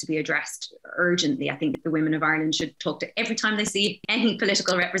it needs to be addressed urgently. I think the women of Ireland should talk to every time they see any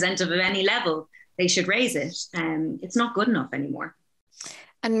political representative of any level, they should raise it. It's not good enough anymore.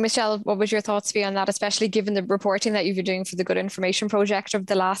 And Michelle, what would your thoughts be on that, especially given the reporting that you've been doing for the Good Information Project of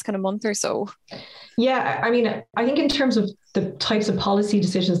the last kind of month or so? Yeah, I mean, I think in terms of the types of policy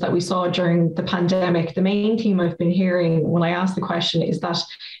decisions that we saw during the pandemic, the main theme I've been hearing when I asked the question is that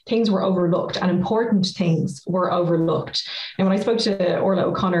things were overlooked and important things were overlooked. And when I spoke to Orla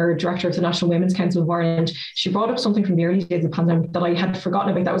O'Connor, Director of the National Women's Council of Ireland, she brought up something from the early days of the pandemic that I had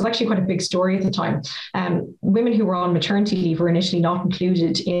forgotten about. That was actually quite a big story at the time. Women who were on maternity leave were initially not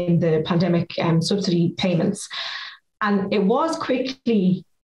included in the pandemic subsidy payments. And it was quickly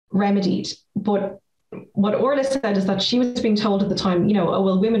remedied, but what Orla said is that she was being told at the time,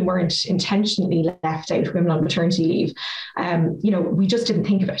 women weren't intentionally left out, women on maternity leave. We just didn't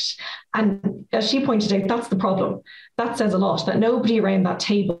think of it. And as she pointed out, that's the problem. That says a lot, that nobody around that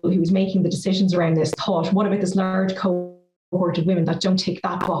table who was making the decisions around this thought, what about this large cohort cohort of women that don't tick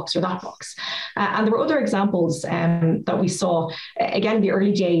that box or that box. And there were other examples that we saw, again, in the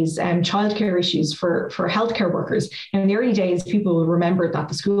early days, childcare issues for healthcare workers. In the early days, people will remember that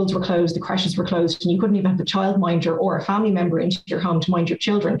the schools were closed, the creches were closed, and you couldn't even have a childminder or a family member into your home to mind your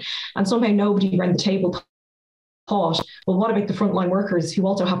children. And somehow nobody around the table thought, well, what about the frontline workers who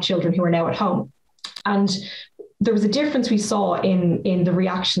also have children who are now at home? And there was a difference we saw in the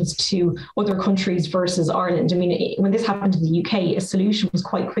reactions to other countries versus Ireland. I mean, when this happened in the UK, a solution was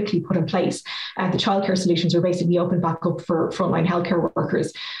quite quickly put in place. The childcare solutions were basically opened back up for frontline healthcare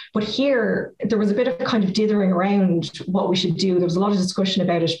workers. But here, there was a bit of kind of dithering around what we should do. There was a lot of discussion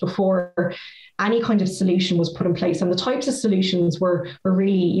about it before any kind of solution was put in place. And the types of solutions were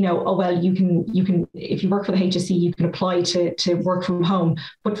really, you know, oh, well, you can, if you work for the HSE, you can apply to work from home.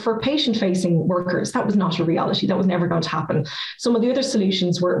 But for patient-facing workers, that was not a reality. That was never going to happen. Some of the other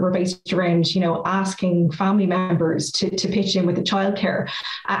solutions were based around, you know, asking family members to pitch in with the childcare.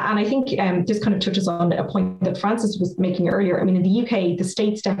 And I think this kind of touches on a point that Frances was making earlier. I mean, in the UK, the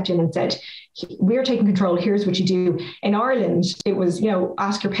state stepped in and said, we're taking control, here's what you do. In Ireland, it was, you know,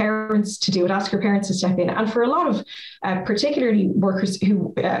 ask your parents to do it, ask your parents to step in. And for a lot of particularly workers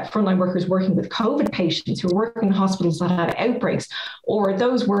who, frontline workers working with COVID patients who were working in hospitals that had outbreaks, or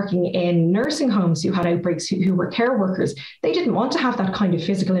those working in nursing homes who had outbreaks, who were care workers, they didn't want to have that kind of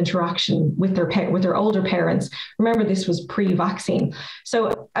physical interaction with their older parents. Remember, this was pre-vaccine.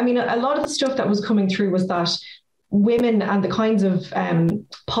 So, I mean, a lot of the stuff that was coming through was that women and the kinds of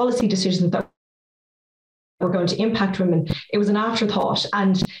policy decisions that were going to impact women, it was an afterthought.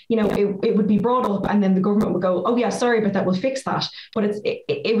 And, you know, it would be brought up and then the government would go, oh yeah, sorry, but that will fix that. But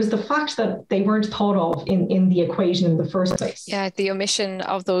it was the fact that they weren't thought of in the equation in the first place. Yeah, the omission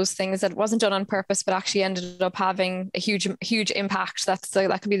of those things that wasn't done on purpose, but actually ended up having a huge impact. That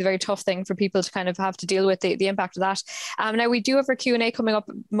could be the very tough thing for people to kind of have to deal with, the impact of that. Now we do have our Q&A coming up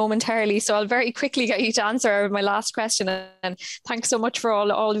momentarily, so I'll very quickly get you to answer my last question. And thanks so much for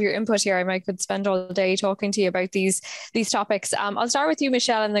all of your input here. I could spend all day talking to you about these topics. I'll start with you,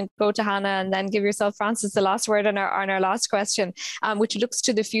 Michelle, and then go to Hannah, and then give yourself, Frances, the last word on our last question, which looks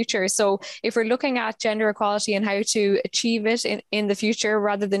to the future. So if we're looking at gender equality and how to achieve it in the future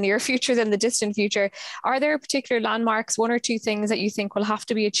rather than near future than the distant future, are there particular landmarks, one or two things that you think will have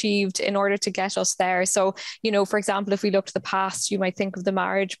to be achieved in order to get us there? So, you know, for example, if we look to the past, you might think of the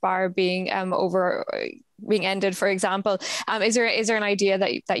marriage bar being being ended, for example. Is there an idea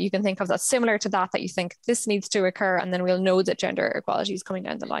that you can think of that's similar to that you think this needs to occur, and then we'll know that gender equality is coming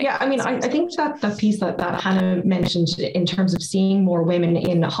down the line? Yeah, I mean, I think that piece that Hannah mentioned in terms of seeing more women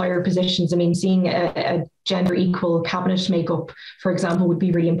in higher positions, I mean, seeing a gender equal cabinet makeup, for example, would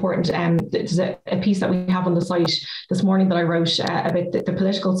be really important. There's a piece that we have on the site this morning that I wrote about the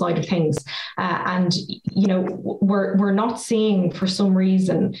political side of things. And, you know, we're not seeing, for some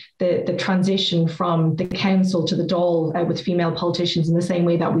reason, the transition from the council to the Dáil with female politicians in the same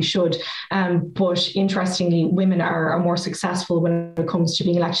way that we should. But interestingly, women are more successful when it comes to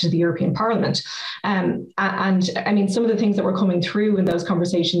being elected to the European Parliament. And I mean, some of the things that were coming through in those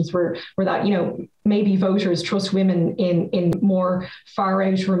conversations were that, you know, maybe voters trust women in more far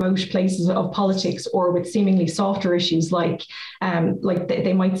out remote places of politics, or with seemingly softer issues like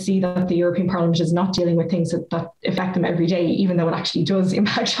they might see that the European Parliament is not dealing with things that affect them every day, even though it actually does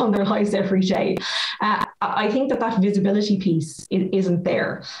impact on their lives every day. I think that visibility piece isn't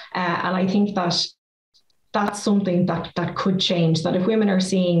there. And I think that's something that could change, that if women are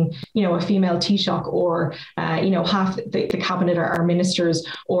seeing, you know, a female Taoiseach, or, you know, half the cabinet are ministers,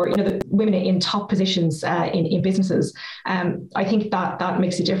 or, you know, the women in top positions in businesses, I think that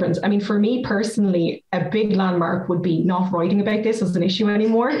makes a difference. I mean, for me personally, a big landmark would be not writing about this as an issue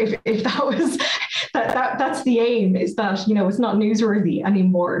anymore. If that was, that's the aim, is that, you know, it's not newsworthy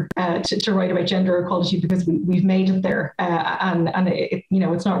anymore to write about gender equality, because we've made it there. And it, you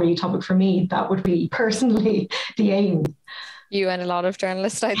know, it's not really a topic for me. That would be personally the aim. You and a lot of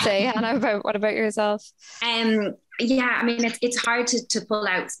journalists, I'd say. Hannah, what about yourself? Yeah, I mean, it's hard to pull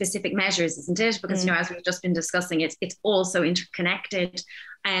out specific measures, isn't it? Because, you know, as we've just been discussing, it's also interconnected.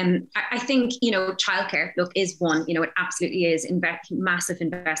 I think, you know, childcare, look, is one. You know, it absolutely is. Massive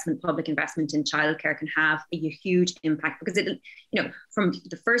investment, public investment in childcare can have a huge impact, because it, you know, from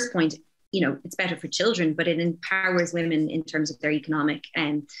the first point, you know, it's better for children, but it empowers women in terms of their economic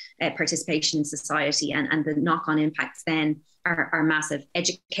participation in society, and the knock-on impacts then are massive.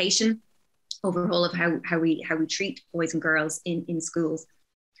 Education, overhaul of how we treat boys and girls in schools.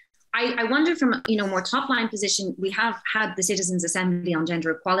 I wonder, from, you know, more top-line position, we have had the Citizens' Assembly on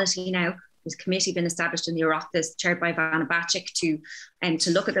Gender Equality now. There's a committee been established in the Oireachtas, chaired by Vanna Bacik,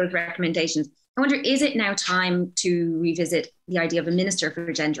 to look at those recommendations. I wonder, is it now time to revisit the idea of a minister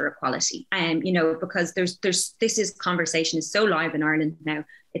for gender equality? Because this conversation is so live in Ireland now.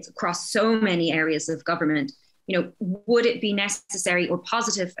 It's across so many areas of government. Would it be necessary or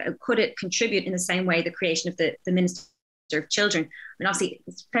positive? Could it contribute in the same way the creation of the Minister of Children? I mean, obviously,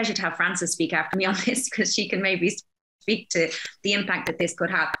 it's a pleasure to have Frances speak after me on this, because she can maybe speak to the impact that this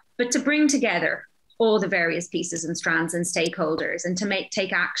could have. But to bring together all the various pieces and strands and stakeholders, and to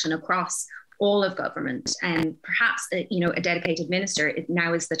take action across all of government, and perhaps a dedicated minister,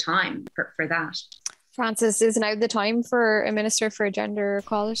 now is the time for that. Frances, is now the time for a minister for gender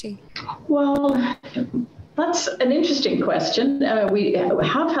equality? Well, that's an interesting question. We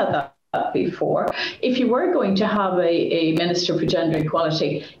have had that before. If you were going to have a minister for gender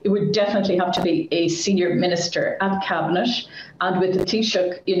equality, it would definitely have to be a senior minister at cabinet, and with the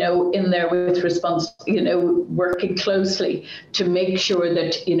Taoiseach, in there with response, working closely to make sure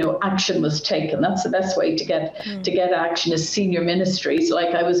that, action was taken. That's the best way to get action, is senior ministries.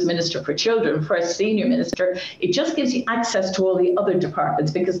 Like I was Minister for Children, first senior minister. It just gives you access to all the other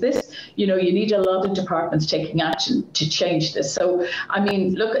departments, because this, you need a lot of departments taking action to change this. So, I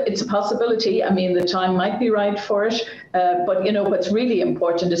mean, look, it's a possibility. I mean, the time might be right for it. But, what's really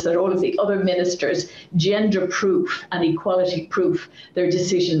important is that all of the other ministers gender-proof and equality-proof their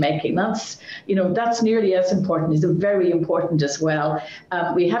decision-making. That's nearly as important, is very important as well.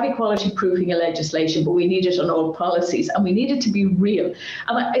 We have equality-proofing in legislation, but we need it on all policies, and we need it to be real.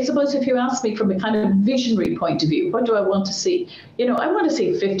 And I suppose if you ask me from a kind of visionary point of view, what do I want to see? I want to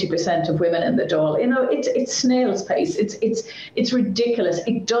see 50% of women in the Dáil. It's snail's pace. It's ridiculous.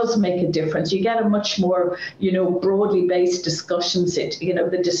 It does make a difference. You get a much more, broadly based discussions.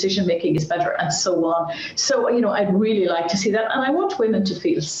 The decision making is better, and so on. So, I'd really like to see that, and I want women to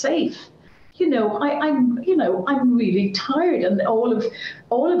feel safe. I'm really tired, and all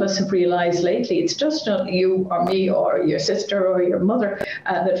of us have realised lately, it's just not you or me or your sister or your mother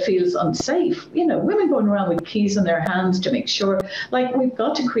that feels unsafe. Women going around with keys in their hands to make sure, we've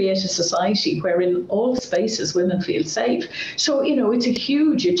got to create a society where in all spaces women feel safe. So, it's a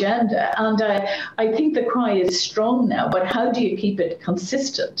huge agenda, and I think the cry is strong now, but how do you keep it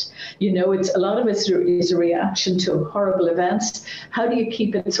consistent? It's a lot of it is a reaction to horrible events. How do you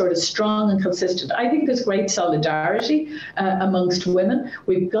keep it sort of strong and consistent? I think there's great solidarity amongst women.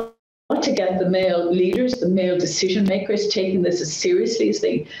 We've got to get the male leaders, the male decision makers, taking this as seriously as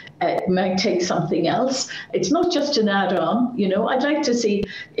they might take something else. It's not just an add-on. I'd like to see,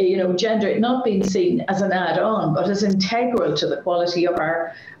 gender not being seen as an add-on, but as integral to the quality of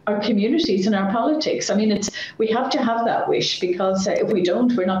our communities and our politics. I mean, we have to have that wish, because if we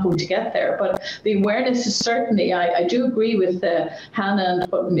don't, we're not going to get there. But the awareness is certainly, I do agree with Hannah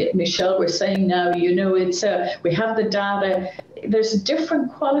and what Michelle were saying now. We have the data. There's a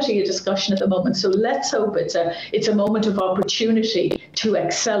different quality of discussion at the moment. So let's hope it's a moment of opportunity to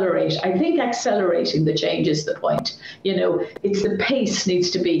accelerate. I think accelerating the change is the point. It's the pace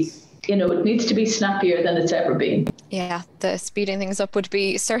needs to be, it needs to be snappier than it's ever been. Yeah, the speeding things up would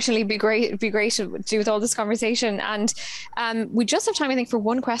certainly be great. It'd be great to do with all this conversation. And we just have time, I think, for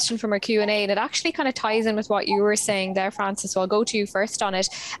one question from our Q&A, and it actually kind of ties in with what you were saying there, Frances. So I'll go to you first on it.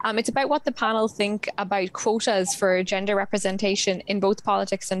 It's about what the panel think about quotas for gender representation in both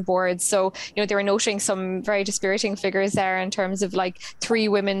politics and boards. So, they were noting some very dispiriting figures there in terms of 3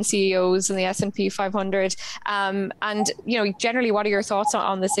 women CEOs in the S&P 500. And, generally, what are your thoughts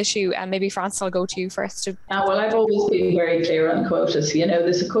on this issue? And maybe, Frances, I'll go to you first. Well, I've always been very clear on quotas.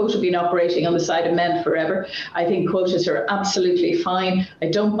 There's a quota been operating on the side of men forever. I think quotas are absolutely fine. I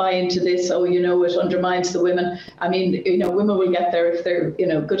don't buy into this, it undermines the women. I mean, women will get there if they're,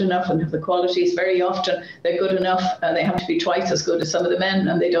 good enough and have the qualities. Very often they're good enough and they have to be twice as good as some of the men,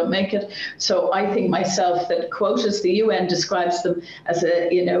 and they don't make it. So I think myself that quotas, the UN describes them as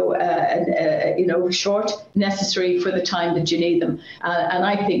short, necessary for the time that you need them. And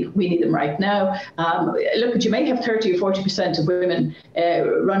I think we need them right now. Look, you may have 30 or 40% of women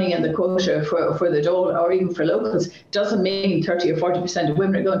running in the quota for the Dáil or even for locals. Doesn't mean 30 or 40% of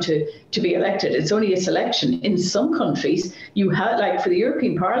women are going to be elected. It's only a selection. In some countries, you have, for the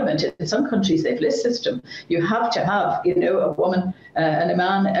European Parliament, in some countries they've list system. You have to have, a woman and a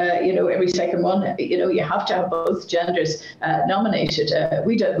man, every second one. You have to have both genders nominated.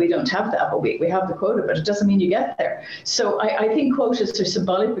 We don't have that, but we have the quota, but it doesn't mean you get there. So I think quotas are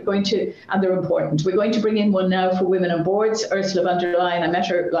symbolic. And they're important. We're going to bring in one now for women on boards. Ursula von der Leyen, I met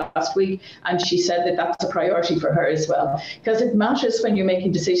her last week, and she said that that's a priority for her as well, because it matters when you're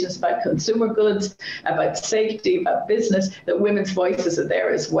making decisions about consumer goods, about safety, about business, that women's voices are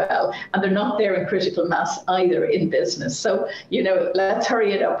there as well, and they're not there in critical mass either in business. So let's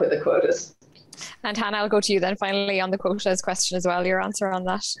hurry it up with the quotas. And Hannah, I'll go to you then finally on the quotas question as well, your answer on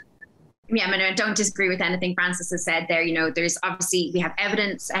that. Yeah, I mean, I don't disagree with anything Francis has said there. There's obviously, we have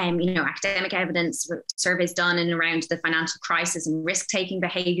evidence, academic evidence, surveys done in and around the financial crisis and risk-taking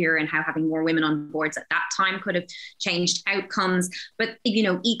behavior, and how having more women on boards at that time could have changed outcomes. But,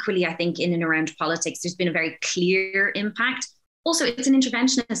 equally, I think in and around politics, there's been a very clear impact. Also, it's an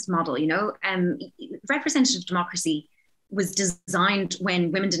interventionist model, representative democracy was designed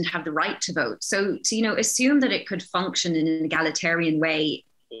when women didn't have the right to vote. So assume that it could function in an egalitarian way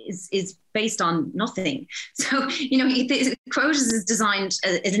is based on nothing. So, quotas is designed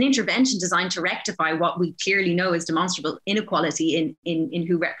as an intervention designed to rectify what we clearly know is demonstrable inequality in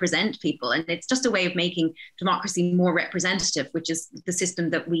who represent people. And it's just a way of making democracy more representative, which is the system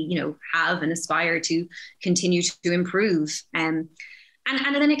that we, have and aspire to continue to improve. And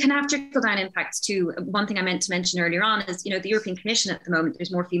then it can have trickle-down impacts too. One thing I meant to mention earlier on is, the European Commission at the moment,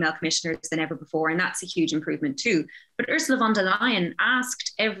 there's more female commissioners than ever before, and that's a huge improvement too. But Ursula von der Leyen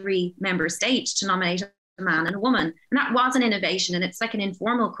asked every member state to nominate a man and a woman, and that was an innovation, and it's like an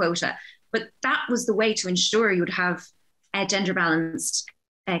informal quota. But that was the way to ensure you would have a gender-balanced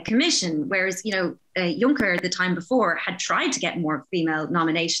commission, whereas, Juncker the time before had tried to get more female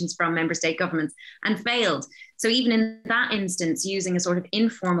nominations from member state governments and failed. So even in that instance, using a sort of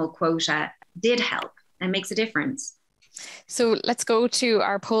informal quota did help and makes a difference. So let's go to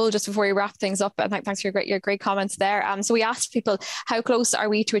our poll just before we wrap things up. And thanks for your great comments there. So we asked people, how close are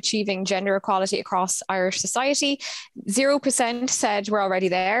we to achieving gender equality across Irish society? 0% said we're already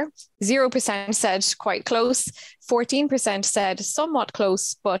there. 0% said quite close. 14% said somewhat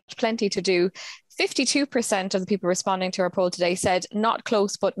close, but plenty to do. 52% of the people responding to our poll today said not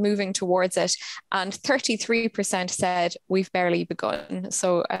close, but moving towards it. And 33% said we've barely begun.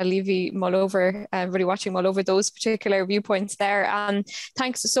 So I'll leave you mull over, everybody watching, mull over those particular viewpoints there.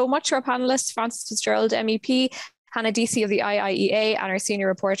 Thanks so much to our panelists, Francis Fitzgerald, MEP, Hannah Deasy of the IIEA, and our senior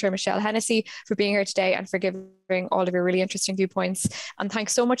reporter, Michelle Hennessy, for being here today and for giving all of your really interesting viewpoints. And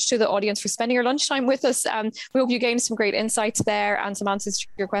thanks so much to the audience for spending your lunchtime with us. We hope you gained some great insights there and some answers to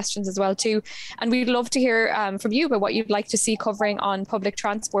your questions as well too. And we'd love to hear from you about what you'd like to see covering on public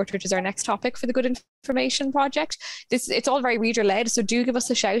transport, which is our next topic for the Good Information Project. It's all very reader-led, so do give us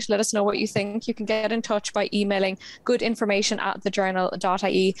a shout. Let us know what you think. You can get in touch by emailing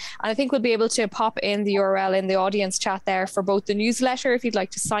goodinformation@TheJournal.ie. And I think we'll be able to pop in the URL in the audience chat there for both the newsletter, if you'd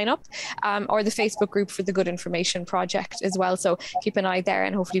like to sign up, or the Facebook group for the Good Information Project as well. So keep an eye there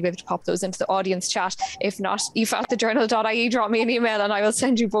and hopefully be able to pop those into the audience chat. If not, eva@TheJournal.ie, drop me an email and I will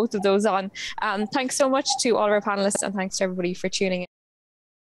send you both of those on. Thanks so much to all of our panelists, and thanks to everybody for tuning in.